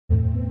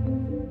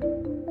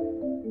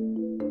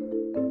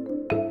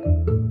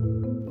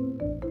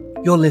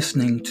You're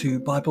listening to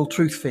Bible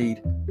Truth Feed,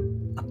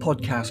 a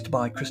podcast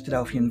by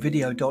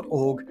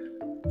Christadelphianvideo.org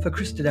for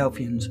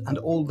Christadelphians and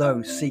all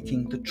those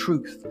seeking the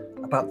truth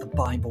about the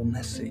Bible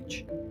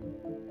message.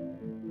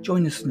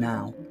 Join us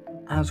now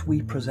as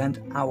we present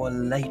our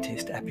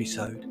latest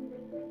episode.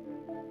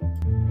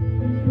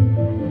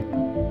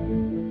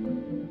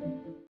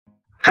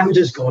 How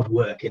does God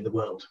work in the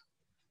world?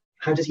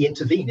 How does he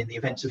intervene in the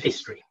events of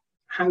history?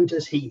 How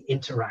does he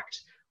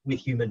interact with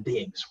human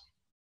beings?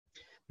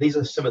 These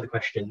are some of the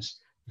questions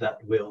that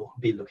we'll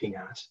be looking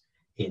at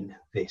in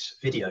this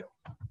video.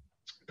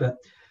 But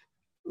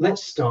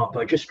let's start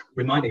by just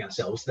reminding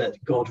ourselves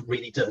that God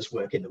really does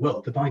work in the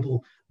world. The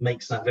Bible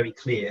makes that very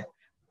clear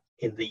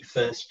in the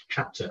first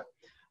chapter.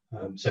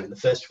 So in the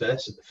first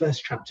verse of the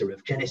first chapter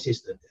of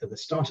Genesis, at the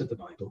start of the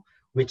Bible,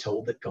 we're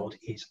told that God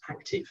is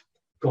active.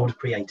 God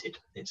created,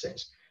 it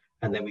says.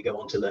 And then we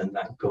go on to learn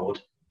that God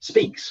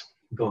speaks.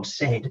 God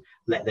said,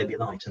 "Let there be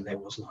light," and there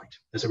was light.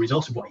 As a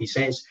result of what he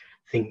says,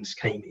 things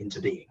came into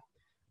being.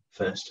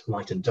 First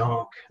light and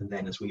dark, and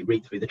then as we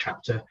read through the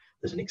chapter,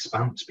 there's an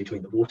expanse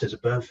between the waters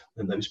above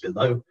and those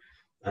below,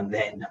 and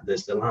then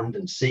there's the land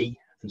and sea,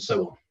 and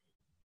so on.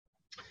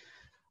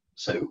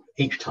 So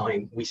each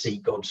time we see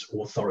God's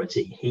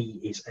authority, he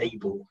is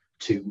able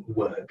to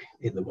work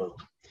in the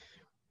world.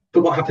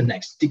 But what happened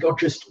next? Did God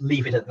just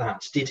leave it at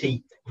that? Did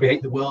he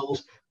create the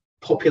world,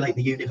 populate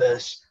the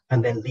universe,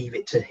 and then leave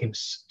it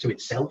to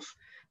itself?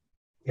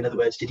 In other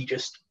words, did he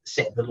just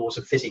set the laws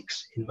of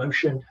physics in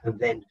motion and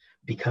then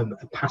become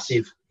a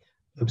passive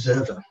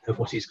observer of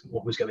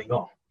what was going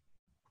on?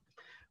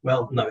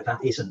 Well, no,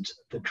 that isn't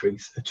the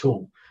truth at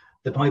all.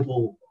 The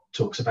Bible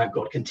talks about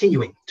God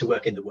continuing to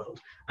work in the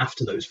world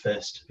after those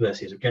first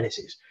verses of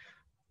Genesis.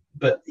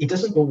 But it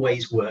doesn't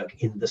always work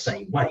in the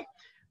same way.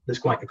 There's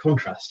quite a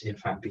contrast, in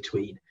fact,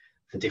 between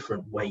the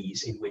different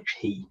ways in which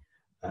he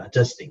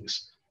does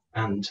things.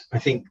 And I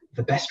think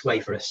the best way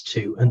for us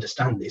to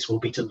understand this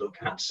will be to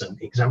look at some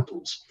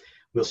examples.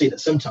 We'll see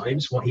that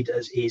sometimes what he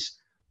does is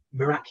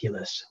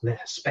miraculous, they're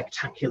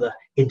spectacular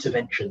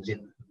interventions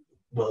in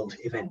world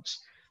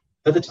events.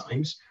 Other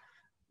times,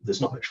 there's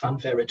not much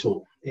fanfare at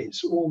all.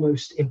 It's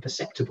almost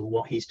imperceptible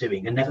what he's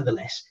doing, and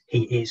nevertheless,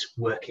 he is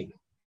working.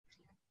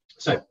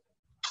 So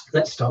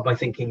let's start by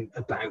thinking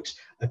about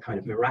a kind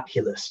of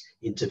miraculous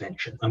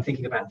intervention. I'm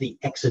thinking about the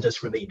Exodus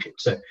from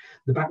Egypt. So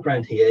the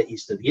background here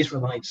is that the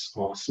Israelites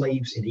are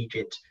slaves in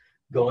Egypt.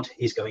 God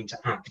is going to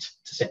act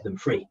to set them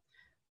free.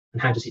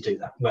 And how does he do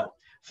that? Well,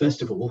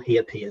 first of all, he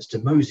appears to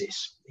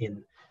Moses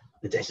in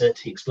the desert.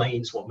 He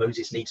explains what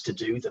Moses needs to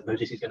do, that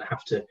Moses is going to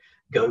have to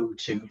go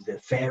to the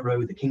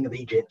Pharaoh, the king of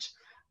Egypt,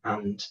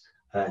 and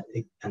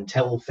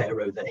tell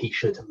Pharaoh that he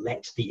should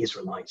let the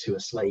Israelites who are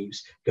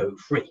slaves go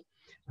free.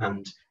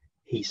 And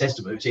he says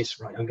to Moses,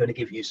 right, I'm going to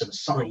give you some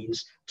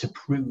signs to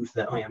prove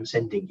that I am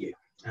sending you.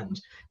 And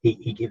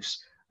he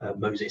gives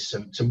Moses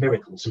some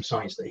miracles, some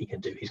signs that he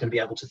can do. He's going to be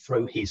able to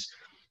throw his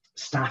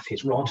staff,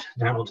 his rod,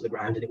 down onto the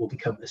ground, and it will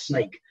become a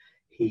snake.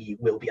 He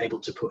will be able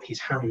to put his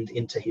hand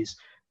into his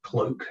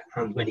cloak,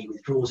 and when he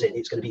withdraws it,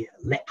 it's going to be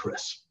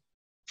leprous.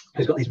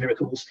 He's got these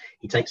miracles.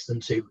 He takes them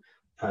to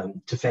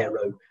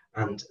Pharaoh,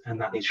 and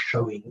that is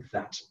showing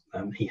that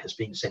he has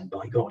been sent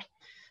by God.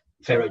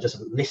 Pharaoh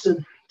doesn't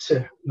listen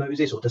to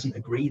Moses or doesn't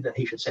agree that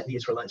he should set the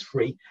Israelites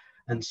free.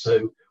 And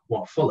so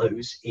what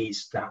follows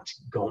is that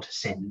God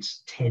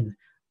sends 10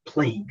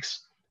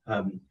 plagues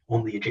on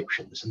the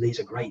Egyptians. And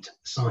these are great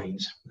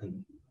signs,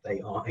 and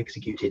they are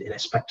executed in a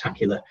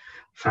spectacular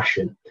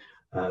fashion.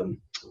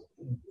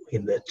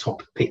 In the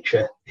top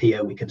picture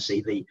here, we can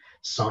see the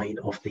sign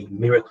of the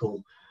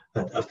miracle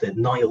of the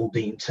Nile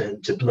being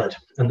turned to blood.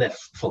 And there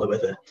follow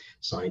other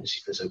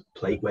signs. There's a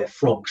plague where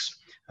frogs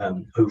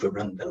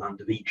overrun the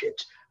land of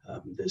Egypt.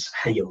 There's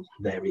hail,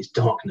 there is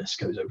darkness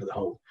goes over the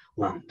whole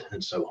land,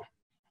 and so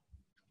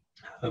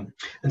on.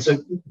 And so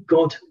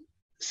God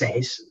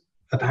says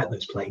about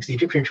those plagues, the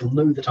Egyptians shall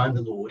know that I'm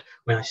the Lord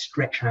when I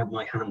stretch out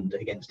my hand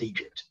against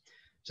Egypt.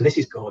 So this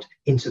is God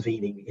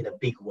intervening in a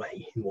big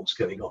way in what's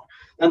going on.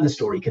 And the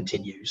story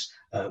continues.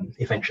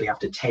 Eventually,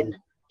 after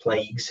 10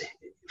 plagues,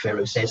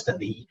 Pharaoh says that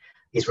the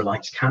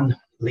Israelites can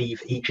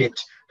leave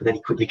Egypt, but then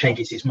he quickly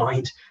changes his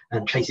mind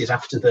and chases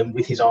after them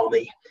with his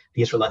army.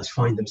 The Israelites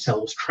find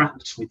themselves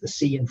trapped with the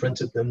sea in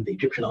front of them, the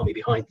Egyptian army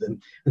behind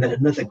them, and then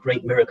another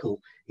great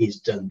miracle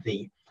is done.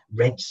 The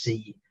Red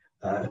Sea,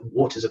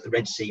 waters of the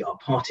Red Sea are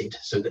parted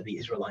so that the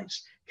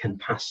Israelites can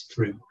pass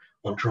through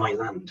on dry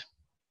land.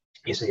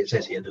 It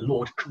says here, the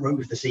Lord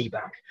drove the sea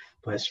back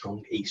by a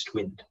strong east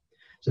wind.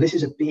 So this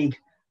is a big,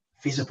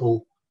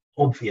 visible,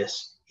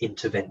 obvious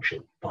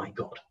intervention by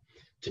God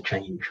to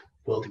change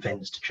world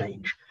events, to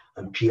change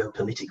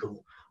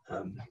geopolitical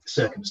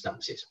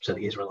circumstances, so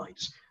the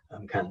Israelites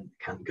can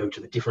go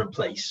to a different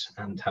place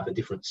and have a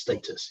different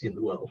status in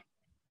the world.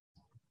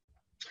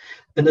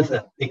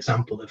 Another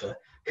example of a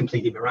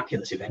completely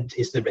miraculous event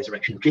is the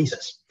resurrection of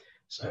Jesus.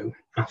 So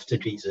after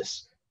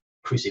Jesus'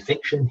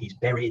 crucifixion, he's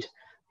buried,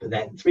 but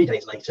then 3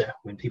 days later,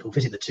 when people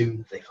visit the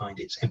tomb, they find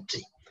it's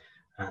empty.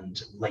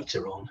 And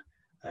later on,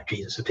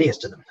 Jesus appears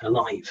to them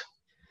alive.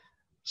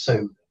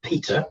 So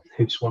Peter,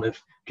 who's one of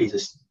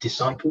Jesus'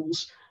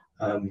 disciples,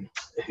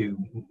 who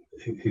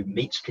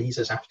meets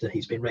Jesus after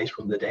he's been raised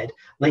from the dead,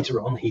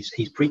 later on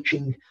he's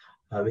preaching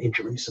in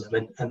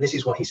Jerusalem, and this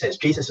is what he says: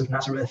 Jesus of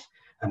Nazareth,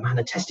 a man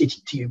attested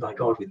to you by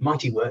God with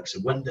mighty works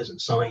and wonders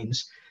and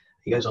signs.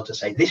 He goes on to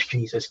say, this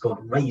Jesus God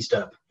raised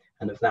up,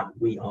 and of that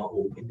we are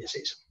all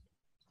witnesses.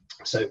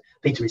 So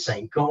Peter is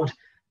saying God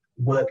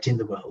worked in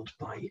the world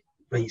by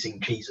raising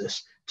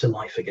Jesus to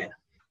life again.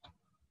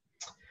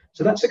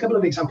 So that's a couple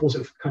of examples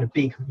of kind of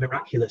big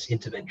miraculous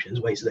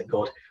interventions, ways that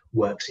God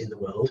works in the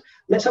world.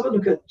 Let's have a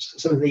look at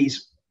some of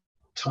these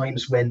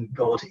times when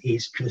God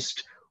is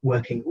just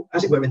working,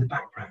 as it were, in the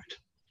background.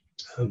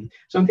 So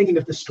I'm thinking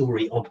of the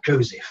story of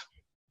Joseph.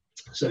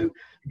 So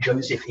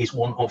Joseph is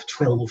one of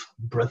 12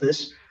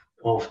 brothers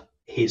of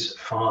his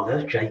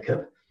father,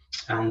 Jacob.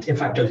 And in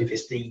fact, Joseph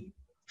is the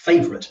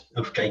favorite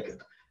of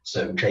Jacob.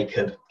 So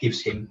Jacob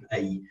gives him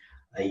a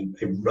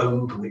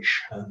robe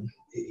which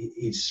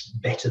is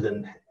better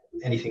than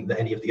anything that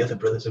any of the other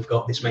brothers have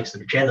got. This makes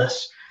them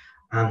jealous.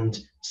 And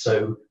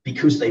so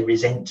because they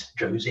resent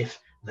Joseph,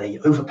 they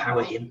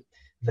overpower him.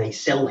 They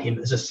sell him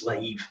as a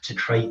slave to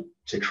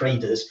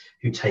traders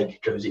who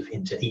take Joseph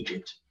into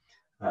Egypt.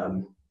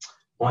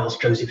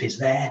 Whilst Joseph is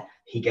there,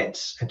 he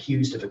gets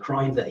accused of a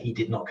crime that he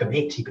did not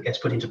commit. He gets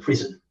put into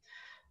prison.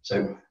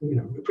 So,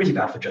 pretty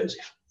bad for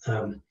Joseph.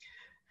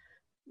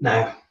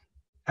 Now,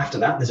 after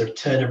that, there's a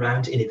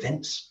turnaround in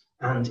events,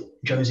 and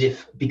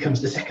Joseph becomes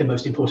the second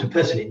most important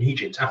person in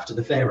Egypt after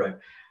the Pharaoh.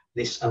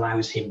 This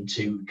allows him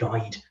to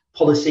guide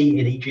policy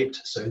in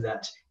Egypt so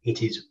that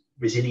it is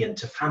resilient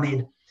to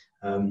famine.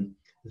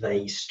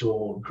 They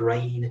store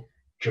grain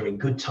during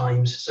good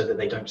times so that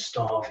they don't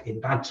starve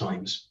in bad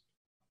times.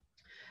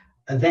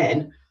 And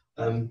then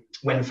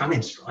when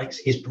famine strikes,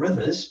 his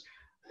brothers,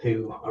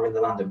 who are in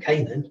the land of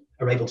Canaan,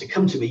 are able to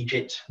come to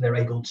Egypt. They're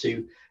able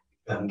to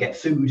get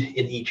food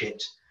in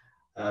Egypt.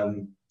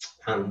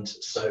 And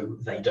so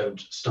they don't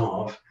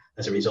starve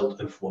as a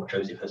result of what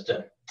Joseph has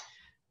done.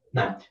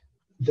 Now,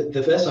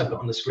 the verse I've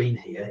got on the screen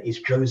here is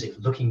Joseph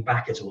looking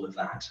back at all of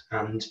that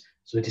and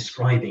sort of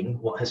describing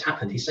what has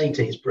happened. He's saying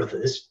to his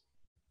brothers,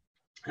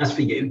 as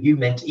for you, you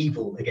meant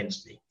evil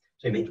against me.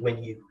 So it means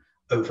when you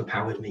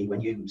overpowered me,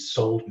 when you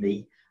sold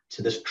me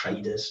to the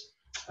traders,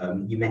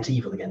 you meant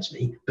evil against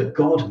me, but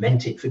God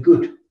meant it for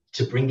good,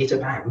 to bring it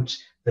about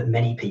that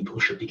many people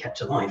should be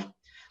kept alive.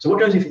 So what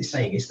Joseph is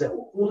saying is that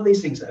all of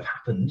these things that have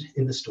happened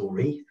in the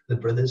story, the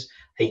brothers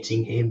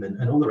hating him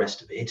and all the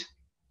rest of it,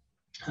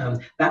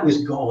 that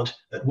was God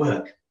at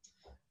work.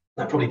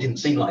 That probably didn't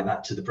seem like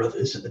that to the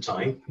brothers at the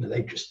time.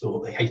 They just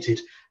thought they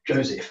hated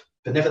Joseph.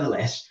 But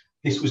nevertheless,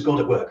 this was God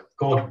at work.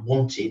 God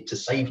wanted to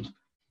save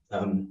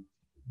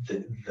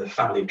the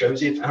family of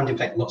Joseph, and in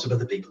fact lots of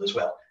other people as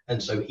well.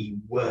 And so he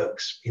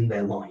works in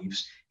their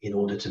lives in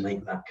order to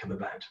make that come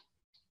about.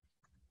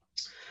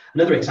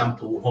 Another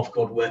example of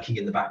God working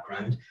in the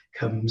background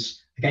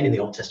comes again in the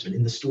Old Testament,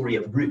 in the story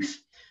of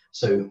Ruth.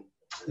 So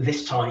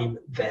this time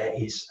there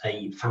is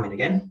a famine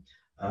again.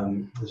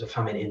 There's a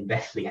famine in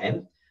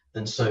Bethlehem.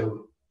 And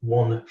so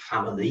one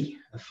family,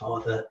 a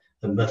father,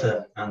 a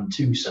mother, and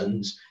 2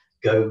 sons,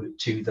 go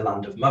to the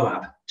land of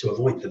Moab to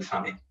avoid the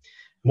famine.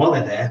 While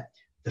they're there,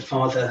 the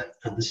father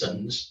and the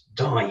sons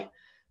die,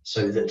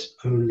 so that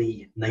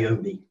only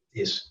Naomi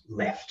is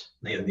left.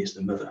 Naomi is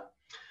the mother.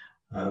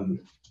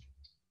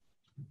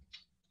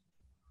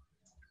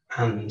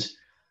 And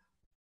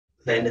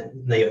then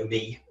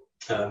Naomi,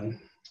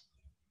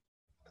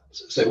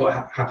 so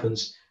what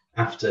happens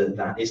after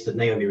that is that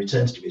Naomi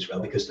returns to Israel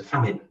because the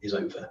famine is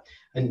over.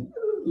 And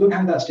look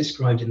how that's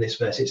described in this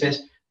verse. It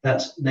says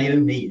that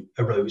Naomi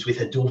arose with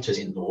her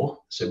daughters-in-law.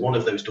 So one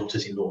of those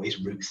daughters-in-law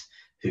is Ruth,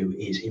 who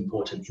is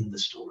important in the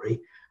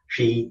story.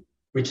 She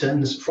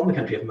returns from the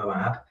country of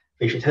Moab,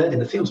 for she had heard in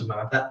the fields of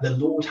Moab that the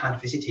Lord had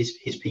visited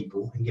his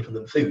people and given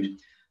them food.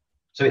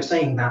 So it's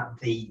saying that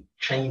the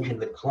change in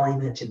the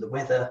climate, in the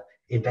weather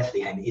in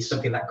Bethlehem is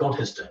something that God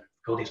has done.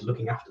 God is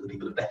looking after the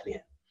people of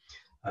Bethlehem.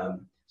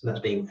 So that's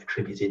being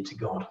attributed to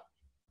God.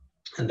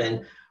 And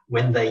then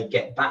when they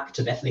get back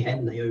to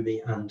Bethlehem,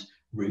 Naomi and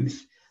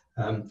Ruth,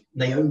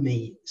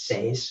 Naomi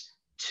says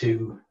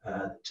to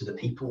the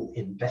people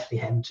in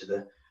Bethlehem, to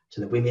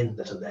the women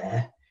that are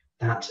there,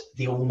 that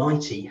the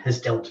Almighty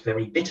has dealt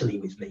very bitterly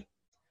with me.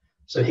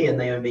 So here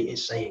Naomi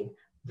is saying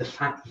the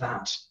fact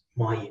that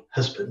my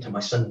husband and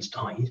my sons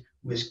died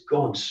was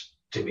God's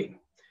doing.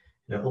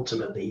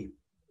 Ultimately,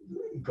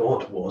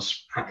 God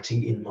was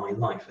acting in my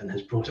life and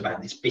has brought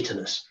about this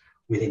bitterness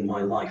within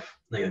my life,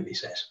 Naomi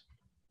says.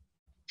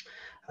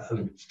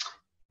 A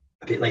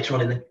bit later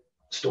on in the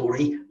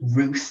story,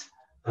 Ruth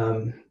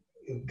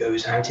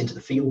goes out into the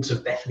fields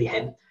of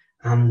Bethlehem,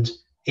 and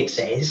it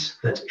says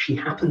that she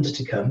happened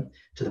to come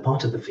to the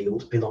part of the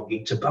field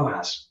belonging to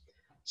Boaz.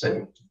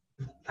 So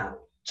that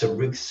to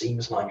Ruth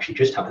seems like she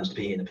just happens to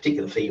be in a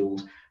particular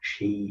field.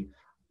 She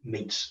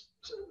meets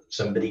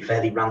somebody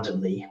fairly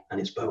randomly, and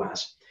it's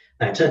Boaz.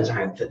 Now, it turns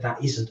out that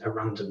that isn't a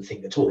random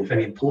thing at all. It's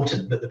very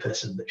important that the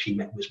person that she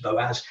met was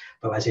Boaz.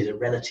 Boaz is a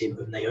relative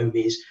of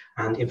Naomi's,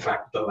 and in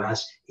fact,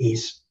 Boaz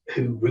is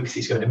who Ruth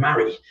is going to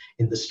marry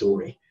in the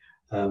story.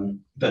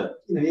 But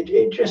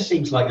it just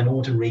seems like an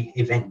ordinary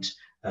event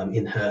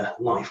in her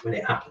life when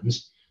it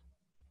happens.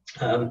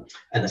 And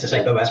as I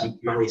say, Boaz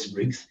marries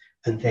Ruth,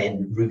 and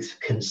then Ruth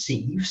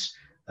conceives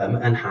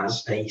and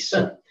has a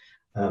son.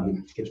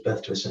 Gives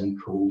birth to a son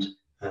called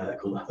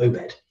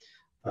Obed.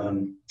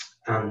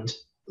 And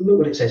look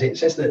what it says. It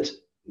says that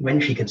when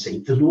she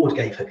conceived, the Lord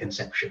gave her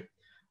conception.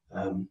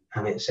 And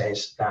it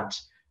says that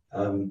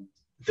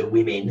the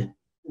women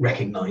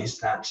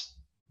recognized that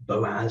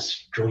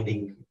Boaz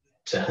joining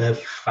to her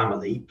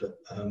family, but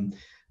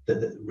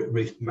that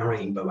Ruth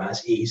marrying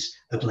Boaz is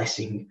a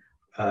blessing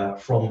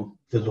from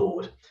the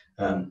Lord.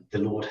 The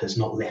Lord has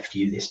not left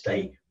you this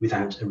day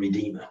without a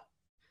redeemer.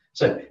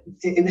 So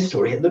in this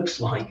story, it looks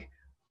like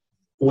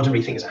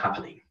ordinary things are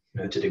happening,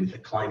 to do with the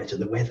climate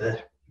and the weather,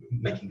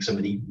 making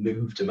somebody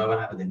move to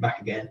Moab and then back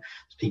again.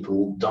 There's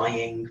people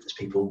dying, there's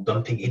people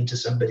bumping into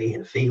somebody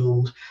in a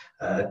field,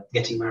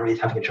 getting married,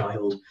 having a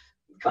child,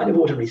 kind of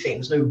ordinary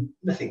things,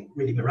 nothing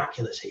really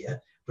miraculous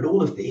here, but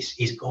all of this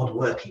is God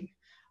working,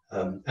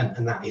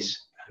 and that is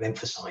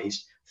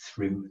emphasized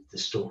through the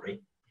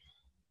story.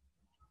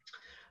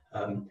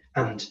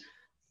 And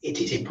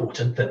it is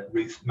important that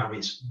Ruth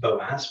marries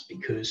Boaz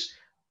because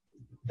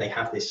they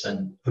have this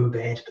son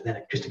Obed, but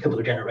then just a couple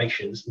of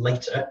generations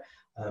later,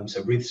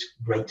 so Ruth's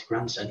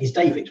great-grandson is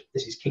David.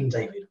 This is King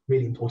David,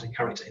 really important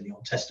character in the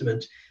Old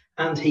Testament,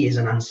 and he is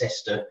an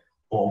ancestor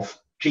of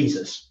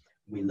Jesus,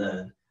 we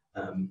learn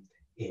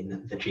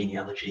in the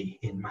genealogy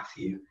in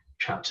Matthew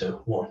chapter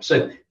 1.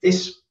 So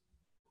this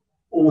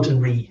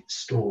ordinary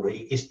story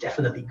is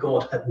definitely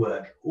God at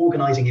work,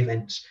 organizing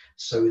events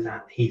so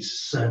that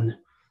his son,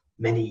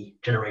 many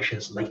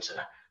generations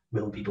later,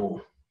 will be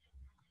born.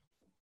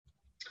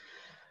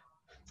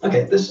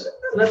 Okay, there's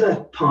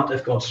another part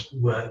of God's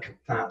work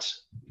that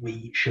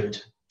we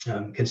should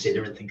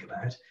consider and think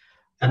about,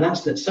 and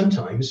that's that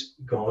sometimes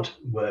God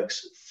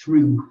works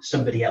through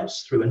somebody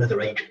else, through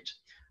another agent.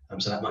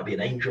 So that might be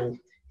an angel,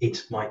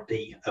 it might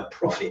be a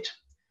prophet.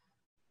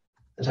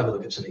 Let's have a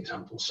look at some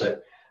examples. So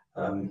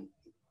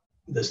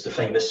there's the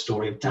famous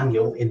story of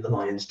Daniel in the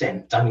lion's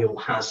den. Daniel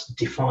has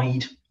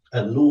defied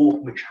a law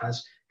which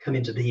has come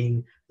into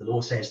being. The law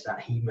says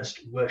that he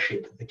must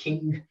worship the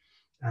king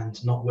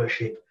and not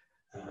worship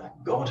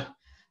God.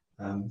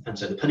 And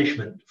so the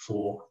punishment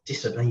for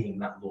disobeying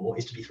that law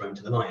is to be thrown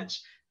to the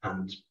lions.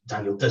 And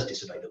Daniel does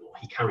disobey the law.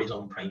 He carries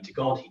on praying to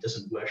God. He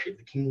doesn't worship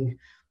the king.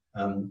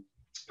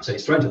 So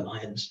he's thrown to the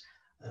lions.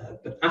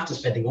 But after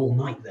spending all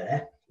night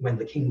there, when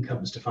the king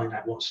comes to find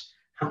out what's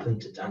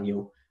happened to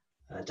Daniel,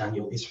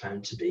 Daniel is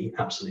found to be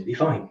absolutely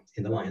fine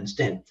in the lion's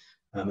den.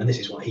 And this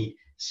is what he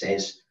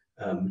says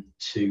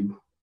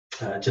to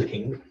the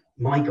king.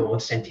 My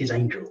God sent his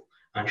angel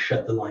and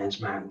shut the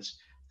lions' mouths,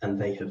 and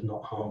they have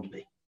not harmed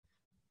me.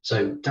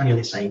 So Daniel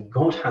is saying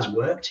God has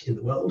worked in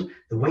the world.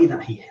 The way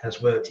that he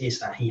has worked is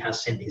that he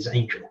has sent his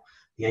angel.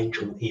 The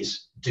angel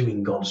is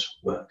doing God's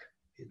work.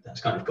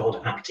 That's kind of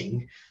God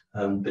acting,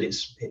 but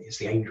it's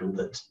the angel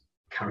that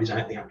carries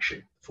out the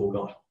action for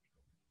God.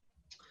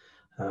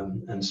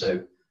 And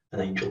so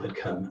an angel had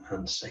come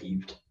and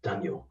saved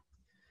Daniel.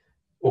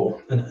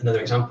 Or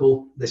another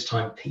example, this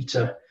time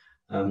Peter.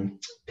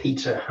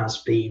 Peter has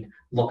been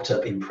locked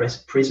up in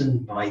prison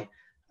by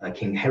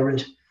King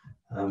Herod,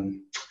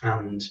 and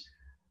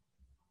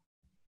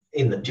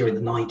during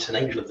the night, an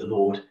angel of the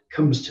Lord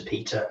comes to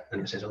Peter,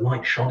 and it says a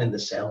light shone in the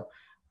cell,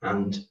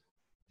 and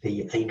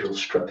the angel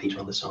struck Peter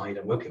on the side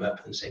and woke him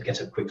up and said,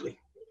 "Get up quickly."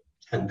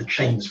 And the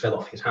chains fell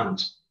off his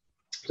hands.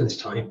 So this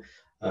time,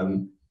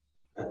 an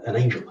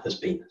angel has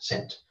been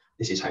sent.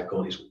 This is how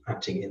God is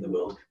acting in the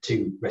world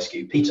to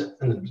rescue Peter.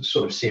 And a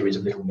sort of series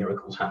of little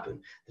miracles happen.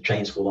 The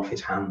chains fall off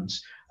his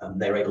hands.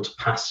 They're able to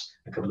pass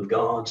a couple of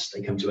guards.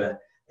 They come to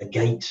a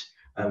gate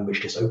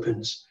which just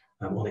opens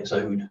on its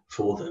own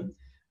for them.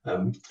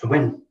 And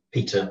when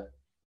Peter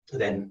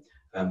then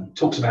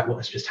talks about what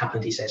has just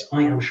happened, he says,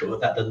 "I am sure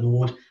that the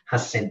Lord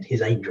has sent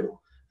his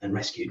angel and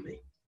rescued me."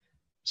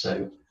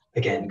 So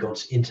again,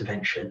 God's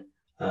intervention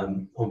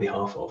on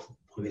behalf of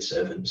one of his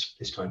servants,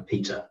 this time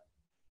Peter,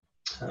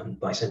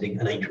 by sending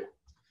an angel.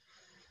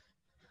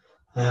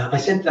 I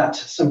said that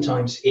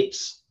sometimes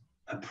it's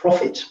a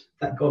prophet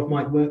that God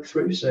might work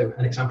through. So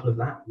an example of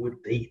that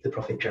would be the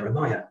prophet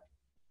Jeremiah.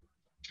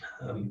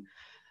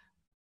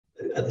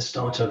 At the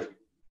start of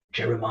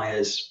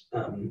Jeremiah's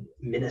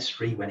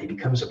ministry, when he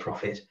becomes a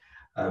prophet,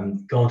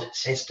 God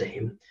says to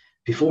him,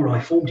 "Before I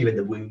formed you in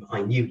the womb,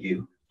 I knew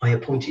you. I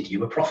appointed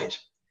you a prophet."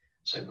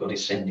 So God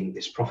is sending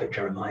this prophet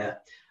Jeremiah.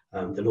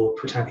 The Lord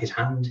put out his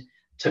hand,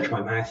 touched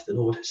my mouth. The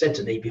Lord said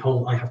to me,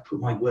 "Behold, I have put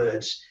my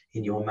words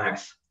in your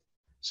mouth."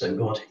 So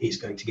God is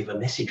going to give a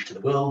message to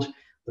the world.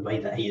 The way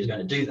that he is going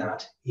to do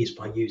that is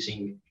by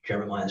using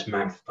Jeremiah's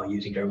mouth, by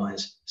using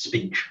Jeremiah's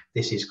speech.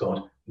 This is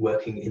God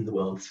working in the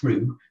world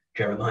through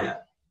Jeremiah.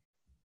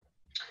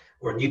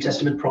 Or a New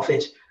Testament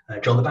prophet,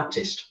 John the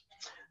Baptist.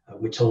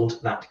 We're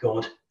told that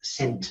God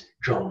sent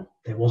John.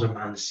 There was a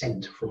man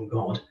sent from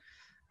God,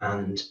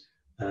 and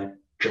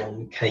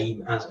John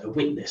came as a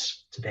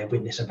witness to bear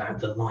witness about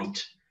the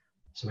light.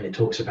 So when it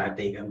talks about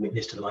being a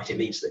witness to the light, it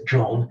means that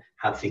John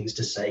had things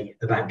to say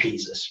about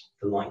Jesus,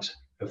 the light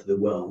of the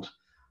world.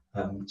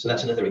 So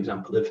that's another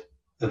example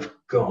of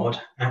God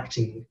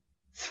acting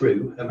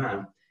through a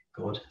man.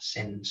 God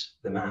sends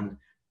the man,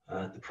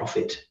 the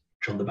prophet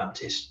John the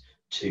Baptist,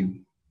 to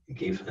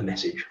give a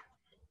message.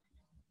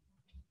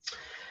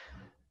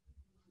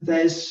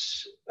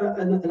 There's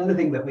another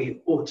thing that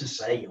we ought to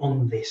say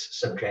on this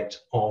subject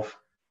of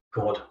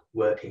God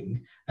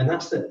working, and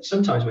that's that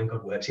sometimes when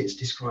God works, it's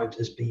described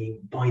as being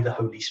by the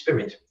Holy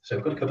Spirit. So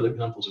I've got a couple of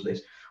examples of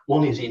this.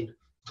 One is in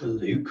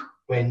Luke,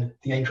 when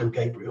the angel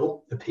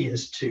Gabriel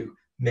appears to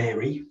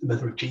Mary, the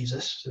mother of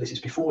Jesus. So this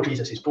is before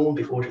Jesus is born,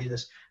 before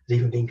Jesus has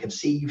even been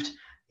conceived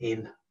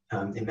in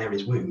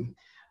Mary's womb.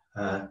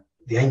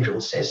 The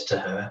angel says to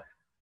her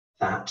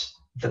that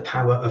the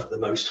power of the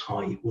Most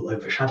High will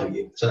overshadow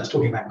you. So that's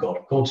talking about God.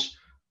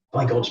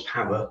 By God's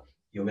power,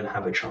 you're going to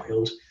have a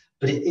child.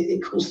 But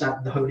it calls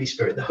that the Holy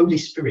Spirit. The Holy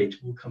Spirit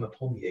will come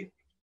upon you.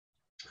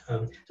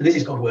 So this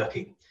is God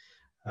working.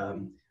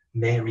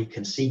 Mary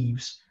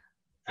conceives,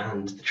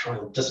 and the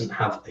child doesn't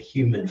have a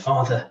human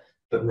father,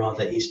 but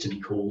rather is to be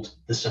called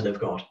the Son of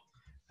God.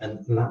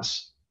 And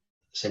that's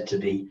said to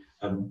be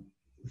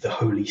the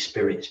Holy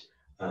Spirit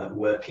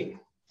working.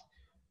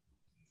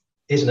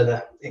 Here's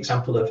another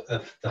example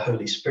of the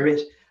Holy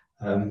Spirit.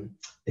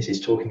 This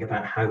is talking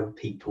about how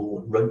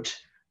people wrote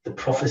the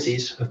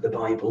prophecies of the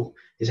Bible.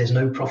 It says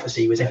no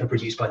prophecy was ever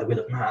produced by the will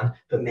of man,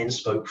 but men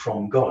spoke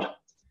from God.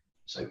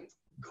 So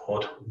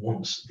God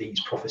wants these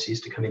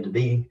prophecies to come into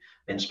being.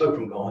 Men spoke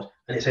from God,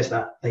 and it says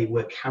that they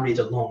were carried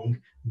along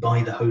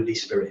by the Holy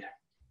Spirit.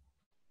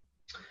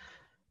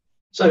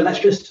 So let's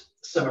just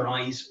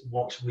summarize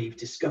what we've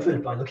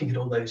discovered by looking at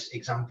all those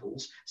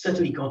examples.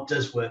 Certainly God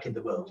does work in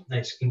the world, and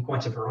it's in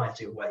quite a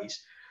variety of ways.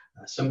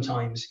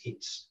 Sometimes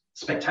it's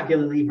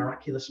spectacularly,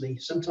 miraculously.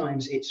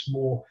 Sometimes it's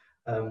more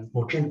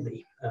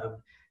gently.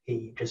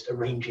 He just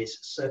arranges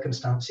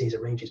circumstances,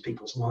 arranges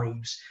people's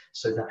lives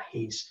so that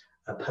his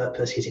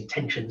purpose, his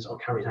intentions are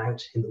carried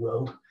out in the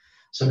world.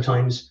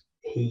 Sometimes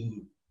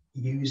he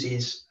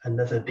uses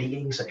another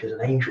being, such as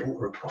an angel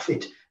or a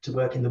prophet, to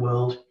work in the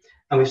world.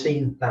 And we've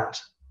seen that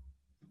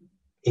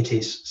it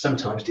is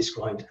sometimes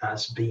described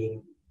as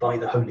being by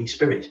the Holy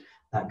Spirit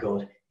that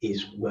God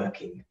is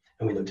working.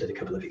 And we looked at a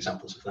couple of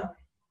examples of that.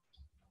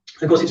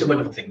 Of course, it's a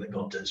wonderful thing that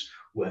God does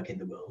work in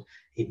the world.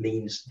 It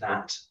means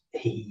that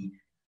he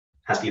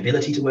has the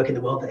ability to work in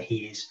the world, that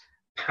he is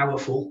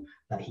powerful,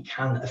 that he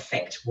can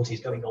affect what is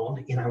going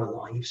on in our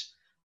lives.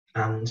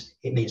 And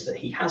it means that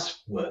he has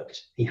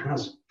worked. He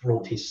has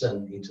brought his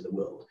Son into the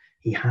world.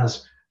 He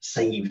has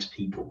saved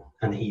people,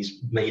 and he's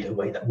made a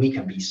way that we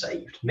can be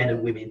saved. Men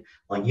and women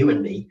like you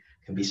and me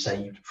can be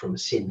saved from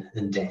sin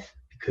and death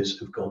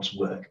because of God's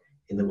work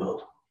in the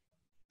world.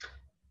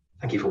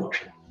 Thank you for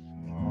watching.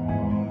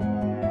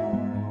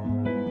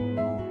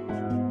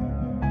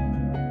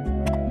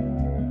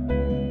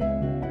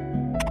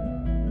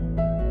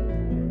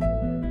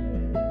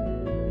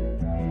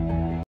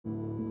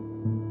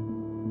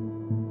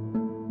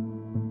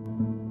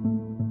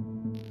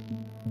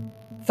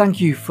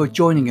 Thank you for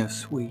joining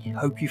us. We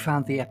hope you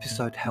found the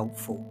episode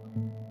helpful.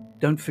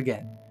 Don't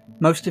forget,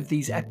 most of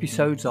these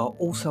episodes are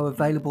also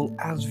available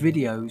as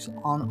videos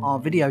on our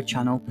video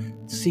channel,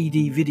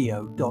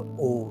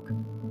 cdvideo.org.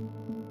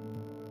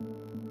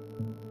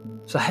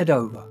 So head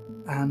over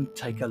and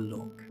take a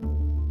look.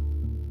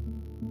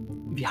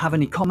 If you have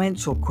any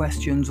comments or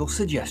questions or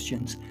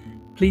suggestions,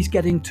 please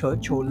get in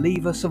touch or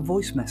leave us a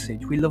voice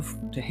message. We love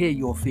to hear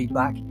your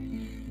feedback.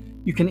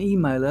 You can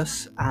email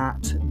us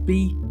at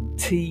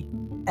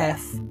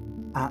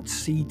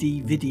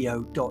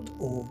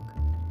btf@cdvideo.org.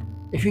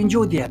 If you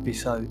enjoyed the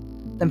episode,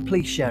 then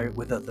please share it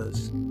with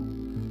others.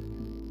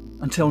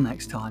 Until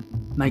next time,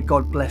 may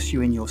God bless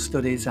you in your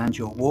studies and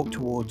your walk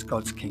towards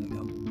God's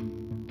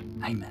kingdom.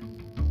 Amen.